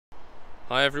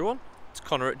Hi everyone, it's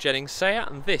Connor at Jennings Seat,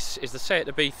 and this is the Seat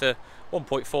Ibiza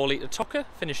 1.4 litre Toca,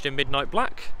 finished in midnight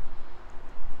black.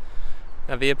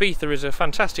 Now the Ibiza is a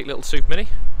fantastic little super mini,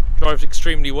 drives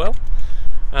extremely well,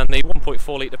 and the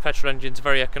 1.4 litre petrol engine is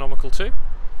very economical too.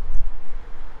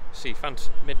 See,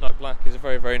 midnight black is a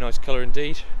very nice colour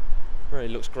indeed, really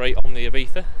looks great on the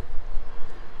Ibiza.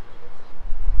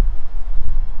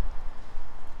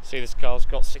 See, this car's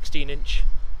got 16-inch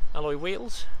alloy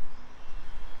wheels.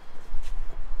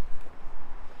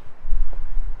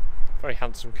 Very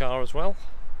handsome car as well.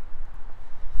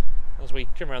 As we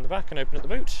come around the back and open up the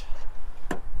boot,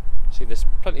 see there's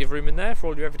plenty of room in there for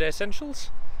all your everyday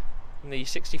essentials. And the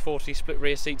 60/40 split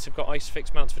rear seats have got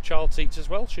ISOFIX mounts for child seats as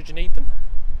well, should you need them.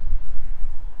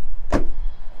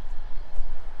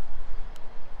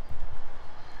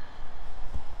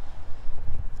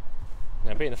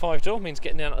 Now being the 5-door means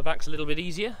getting down at the back's a little bit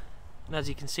easier. And as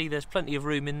you can see, there's plenty of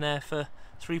room in there for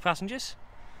 3 passengers.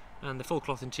 And the full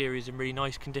cloth interior is in really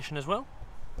nice condition as well.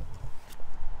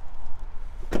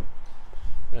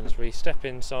 And as we step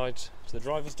inside to the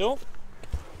driver's door,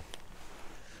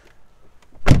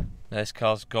 this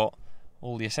car's got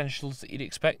all the essentials that you'd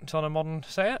expect on a modern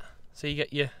Seat. So you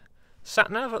get your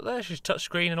sat-nav up there, which is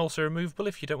touchscreen and also removable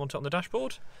if you don't want it on the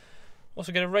dashboard.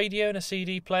 Also get a radio and a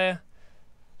CD player,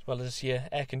 as well as your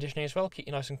air conditioning as well, keep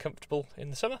you nice and comfortable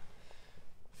in the summer.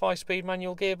 5-speed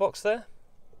manual gearbox there.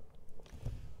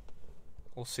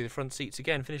 Also see the front seats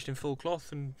again finished in full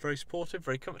cloth and very supportive,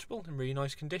 very comfortable, in really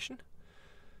nice condition.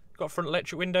 Got front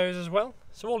electric windows as well.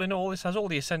 So all in all, this has all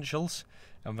the essentials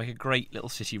and make a great little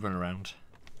city run around.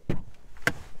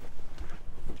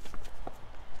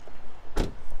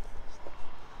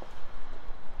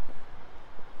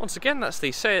 Once again, that's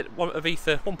the Seat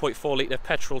Ibiza 1.4 litre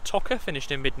petrol Toca,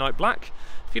 finished in midnight black.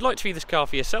 If you'd like to view this car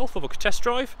for yourself or book a test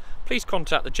drive, please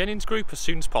contact the Jennings Group as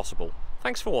soon as possible.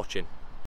 Thanks for watching.